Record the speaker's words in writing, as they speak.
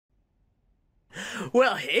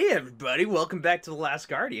Well, hey everybody, welcome back to The Last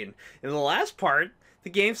Guardian. In the last part, the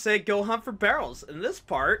game said go hunt for barrels. In this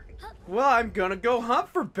part, well, I'm gonna go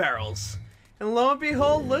hunt for barrels. And lo and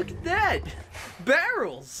behold, look at that!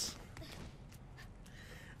 Barrels!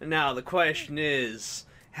 Now, the question is,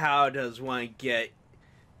 how does one get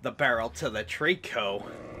the barrel to the Trico?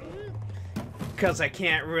 Because I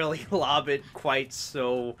can't really lob it quite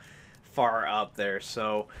so far up there,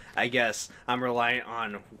 so I guess I'm reliant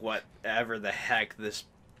on whatever the heck this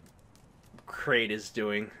crate is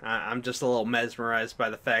doing. I'm just a little mesmerized by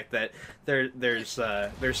the fact that there's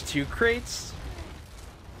two crates.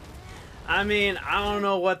 I mean, I don't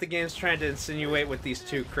know what the game's trying to insinuate with these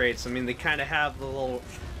two crates. I mean, they kind of have the little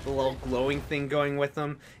glowing thing going with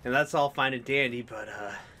them, and that's all fine and dandy, but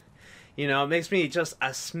you know, it makes me just a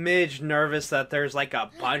smidge nervous that there's like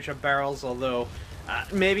a bunch of barrels, although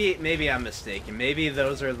maybe I'm mistaken. Maybe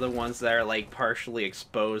those are the ones that are like partially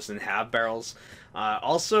exposed and have barrels.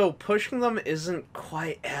 Also, pushing them isn't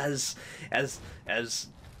quite as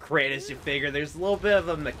great as you figure. There's a little bit of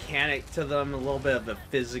a mechanic to them, a little bit of a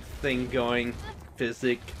physics thing going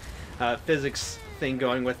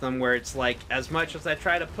with them, where it's like, as much as I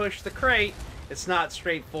try to push the crate, it's not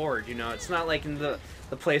straightforward. You know, it's not like in the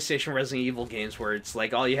PlayStation Resident Evil games where it's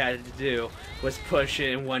like all you had to do was push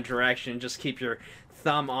it in one direction, just keep your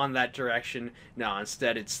thumb on that direction. No,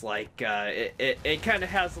 instead it's like it kind of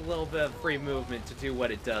has a little bit of free movement to do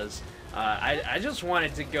what it does. I just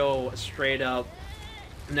wanted to go straight up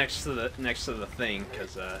next to the thing,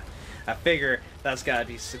 because I figure that's got to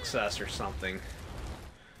be success or something.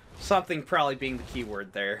 Something probably being the key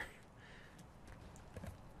word there.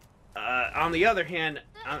 On the other hand,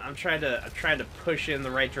 I'm trying to push in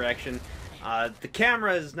the right direction. The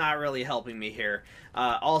camera is not really helping me here.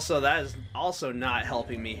 Also, that is also not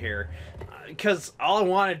helping me here, because all I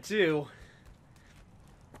want to do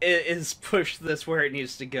is push this where it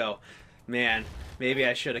needs to go. Man, maybe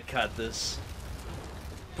I should have cut this,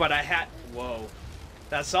 but I had. Whoa,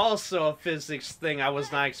 that's also a physics thing I was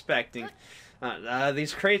not expecting.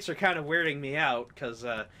 These crates are kind of weirding me out, because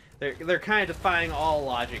they're kind of defying all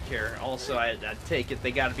logic here. Also, I take it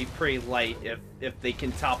they got to be pretty light if they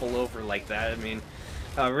can topple over like that. I mean,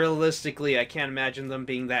 realistically, I can't imagine them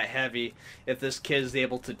being that heavy if this kid is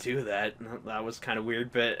able to do that. That was kind of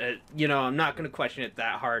weird, but you know, I'm not going to question it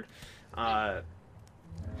that hard. On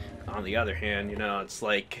the other hand, you know, it's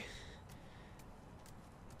like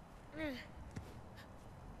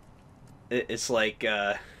it's like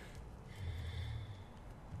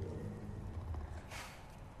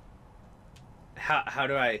how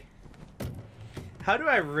do I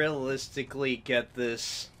realistically get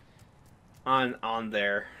this on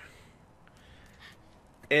there?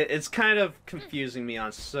 It's kind of confusing me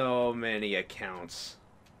on so many accounts.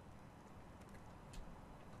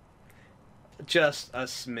 Just a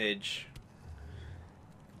smidge.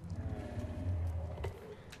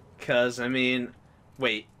 'Cause I mean,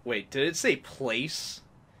 wait, did it say place?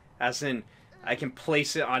 As in, I can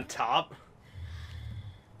place it on top?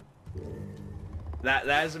 That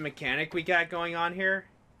is a mechanic we got going on here.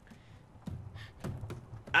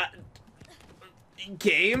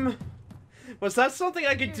 Game? Was that something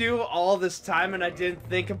I could do all this time and I didn't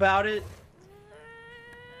think about it?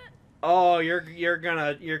 Oh, you're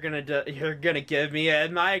gonna give me a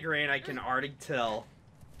migraine, I can already tell.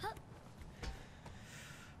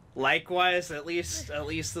 Likewise, at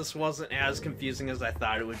least this wasn't as confusing as I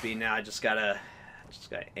thought it would be. Now I just gotta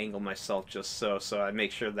angle myself just so I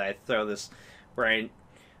make sure that I throw this right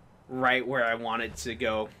where I want it to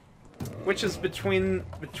go, which is between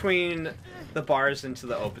the bars into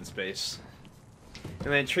the open space.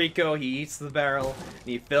 And then Trico, he eats the barrel and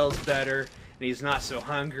he feels better and he's not so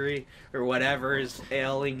hungry or whatever is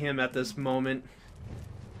ailing him at this moment,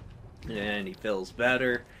 and he feels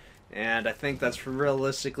better. And I think that's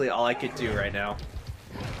realistically all I could do right now.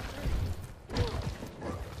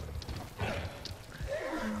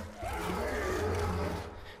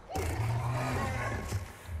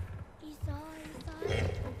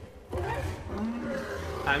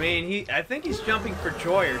 I mean, I think he's jumping for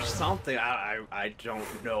joy or something. I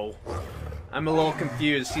don't know. I'm a little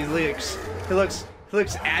confused. He looks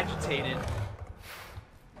agitated.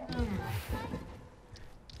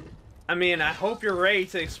 I mean, I hope you're ready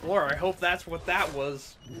to explore. I hope that's what that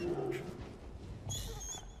was.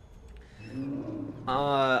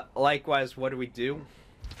 Likewise, what do we do?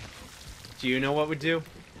 Do you know what we do?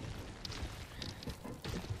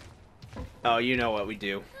 Oh, you know what we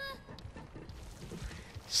do.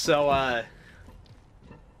 So, I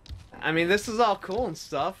mean, this is all cool and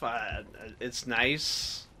stuff. It's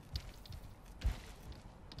nice.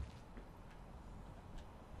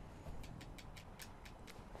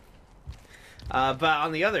 But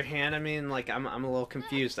on the other hand, I mean, like, I'm a little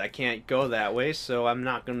confused. I can't go that way, so I'm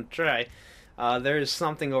not going to try. There's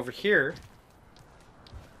something over here.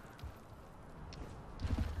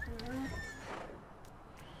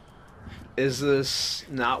 Is this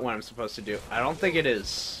not what I'm supposed to do? I don't think it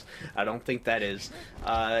is. I don't think that is.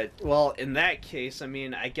 Well, in that case, I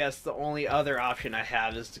mean, I guess the only other option I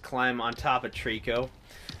have is to climb on top of Trico,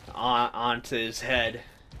 onto his head,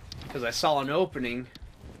 because I saw an opening,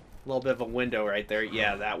 a little bit of a window right there.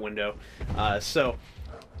 Yeah, that window. So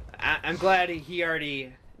I'm glad he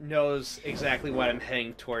already knows exactly what I'm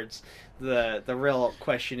heading towards. The real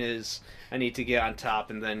question is, I need to get on top,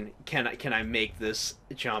 and then can I make this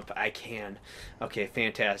jump? I can. Okay,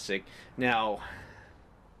 fantastic. Now,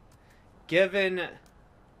 given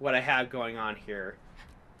what I have going on here,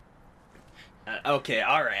 okay,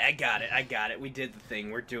 all right, I got it. We did the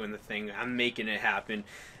thing. We're doing the thing. I'm making it happen.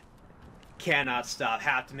 Cannot stop.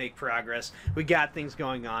 Have to make progress. We got things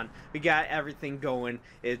going on. We got everything going.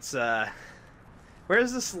 It's where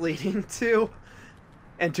is this leading to?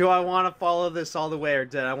 And do I want to follow this all the way, or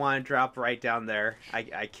did I want to drop right down there?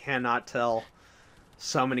 I cannot tell.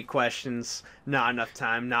 So many questions, not enough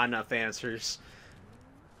time, not enough answers.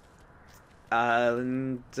 Let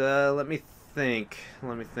me think.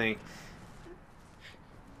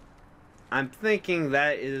 I'm thinking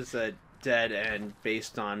that is a dead end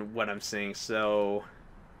based on what I'm seeing, so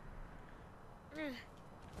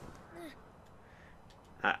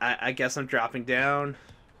I guess I'm dropping down.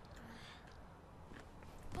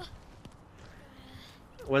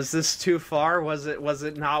 Was this too far? Was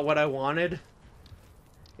it not what I wanted?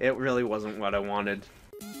 It really wasn't what I wanted.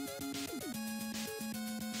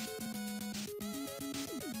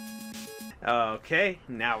 Okay,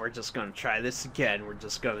 now we're just gonna try this again. We're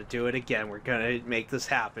just gonna do it again. We're gonna make this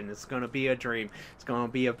happen. It's gonna be a dream. It's gonna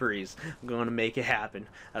be a breeze. I'm gonna make it happen.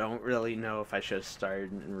 I don't really know if I should have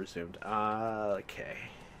started and resumed. Okay.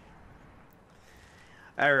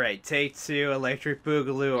 Alright, take 2, electric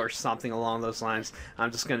boogaloo, or something along those lines.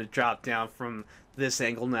 I'm just gonna drop down from this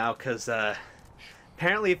angle now, because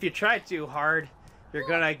apparently if you try too hard, you're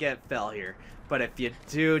gonna get fell here. But if you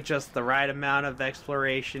do just the right amount of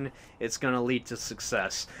exploration, it's gonna lead to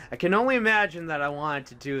success. I can only imagine that I wanted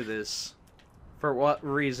to do this. For what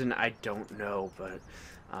reason, I don't know, but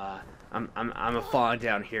I'm falling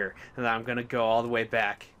down here, and I'm gonna go all the way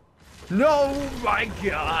back. No, my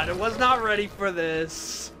God, I was not ready for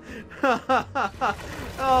this.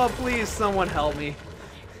 Oh, please, someone help me.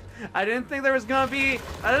 I didn't think there was gonna be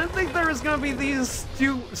these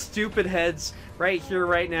stupid heads right here,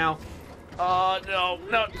 right now. Oh, no.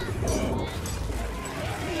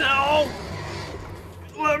 No!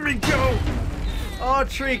 Let me go! Oh,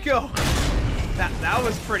 Trico. That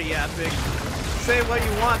was pretty epic. Say what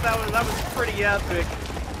you want, that was pretty epic.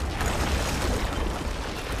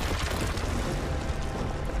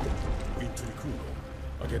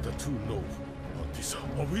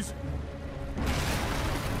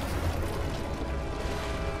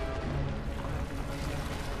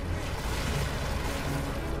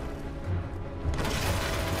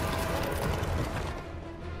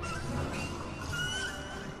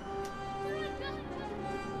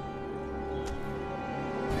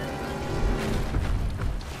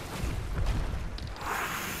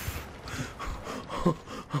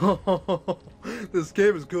 This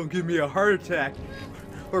game is gonna give me a heart attack,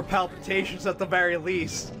 or palpitations at the very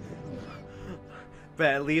least. But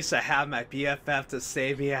at least I have my BFF to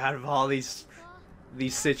save me out of all these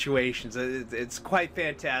situations. It's quite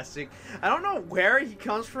fantastic. I don't know where he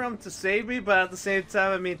comes from to save me, but at the same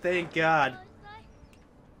time, I mean, thank God.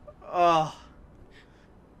 Oh,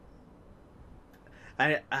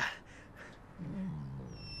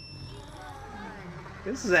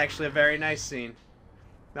 this is actually a very nice scene.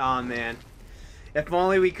 Oh man, if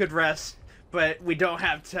only we could rest, but we don't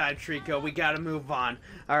have time, Trico. We gotta move on.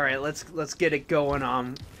 All right, let's get it going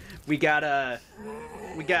on. We got a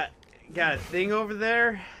thing over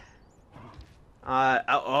there.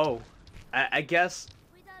 I guess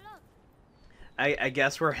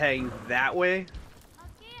we're heading that way.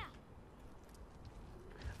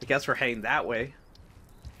 I guess we're heading that way.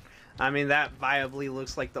 I mean, that viably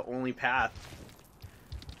looks like the only path.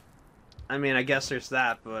 I mean, I guess there's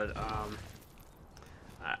that, but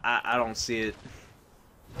I don't see it.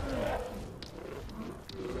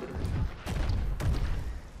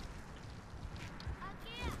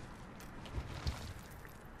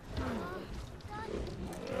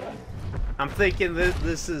 I'm thinking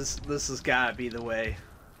this has gotta be the way.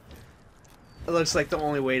 It looks like the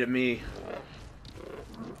only way to me.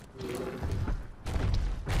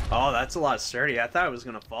 Oh, that's a lot of sturdy. I thought it was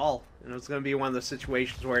gonna fall. And it was gonna be one of those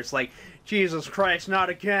situations where it's like, Jesus Christ, not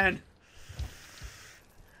again.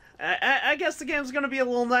 I guess the game's gonna be a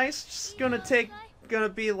little nice. Just gonna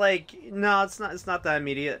be like, no, it's not that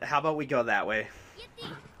immediate. How about we go that way?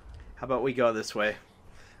 How about we go this way?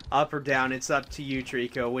 Up or down, it's up to you,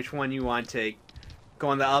 Trico. Which one you want to take? Go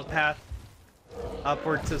on the up path?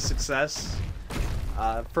 Upward to success?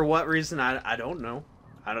 For what reason? I don't know.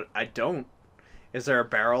 I don't. Is there a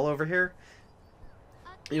barrel over here?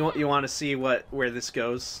 You want to see where this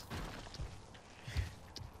goes?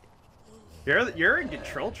 You're in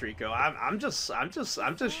control, Trico. I'm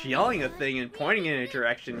just yelling a thing and pointing in a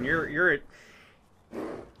direction. You're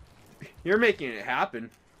making it happen.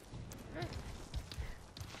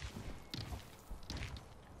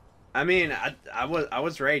 I mean, I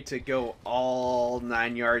was ready to go all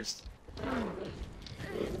 9 yards.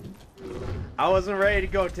 I wasn't ready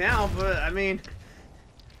to go down, but I mean,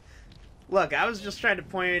 look, I was just trying to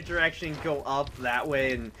point in a direction, go up that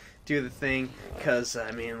way, and do the thing. Cause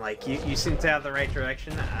I mean, like you seem to have the right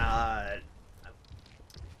direction. I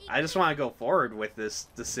just want to go forward with this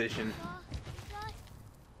decision.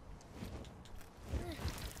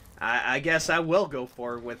 I guess I will go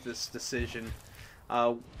forward with this decision.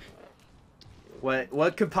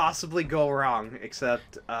 What could possibly go wrong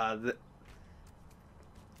except I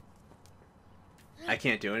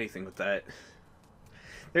can't do anything with that.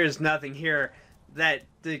 There's nothing here that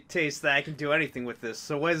dictates that I can do anything with this.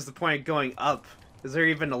 So what is the point of going up? Is there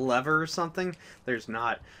even a lever or something? There's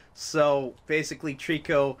not. So basically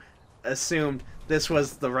Trico assumed this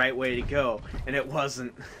was the right way to go, and it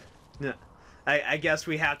wasn't. I guess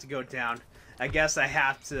we have to go down. I guess I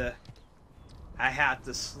have to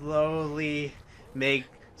slowly make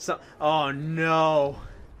some... Oh no.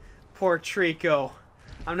 Poor Trico.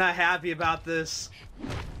 I'm not happy about this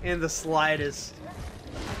in the slightest.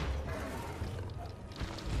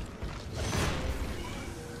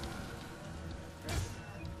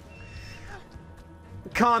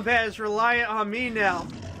 Combat is reliant on me now.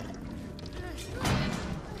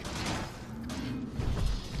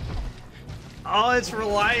 Oh, it's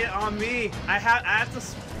reliant on me. I have to...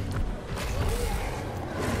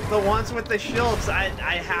 The ones with the shields, I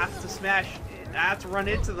have to smash. I have to run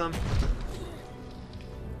into them.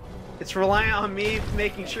 It's reliant on me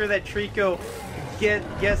making sure that Trico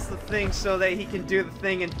gets the thing so that he can do the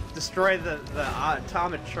thing and destroy the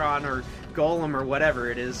automatron or golem or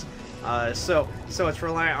whatever it is. So it's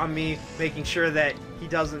reliant on me making sure that he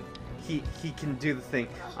can do the thing.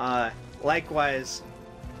 Likewise,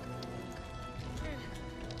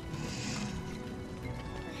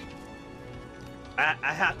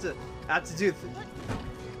 I have to do.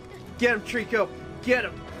 Get him, Trico! Get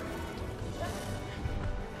him!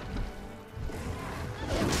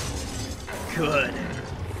 Good.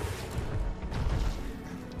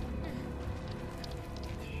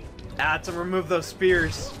 I have to remove those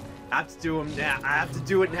spears. I have to do them now. I have to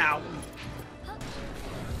do it now.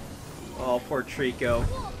 Oh, poor Trico.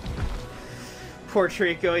 Poor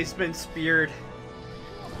Trico, he's been speared.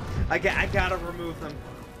 I gotta remove them.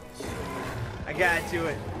 I gotta do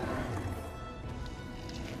it.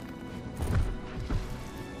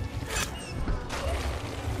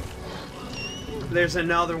 There's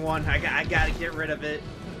another one. I gotta get rid of it.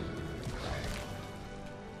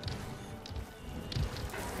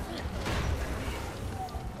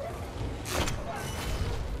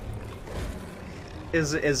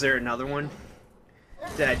 Is there another one?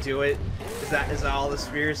 Did I do it? Is that all the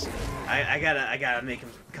spears? I gotta make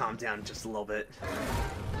him calm down just a little bit.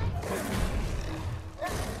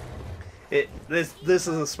 This is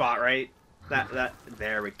the spot, right?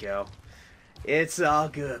 There we go. It's all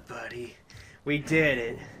good, buddy. We did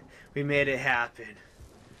it. We made it happen.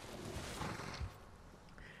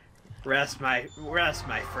 Rest my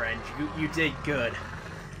friend. You did good.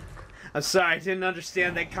 I'm sorry, I didn't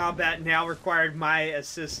understand that combat now required my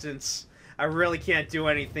assistance. I really can't do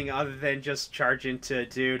anything other than just charge into a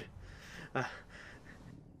dude.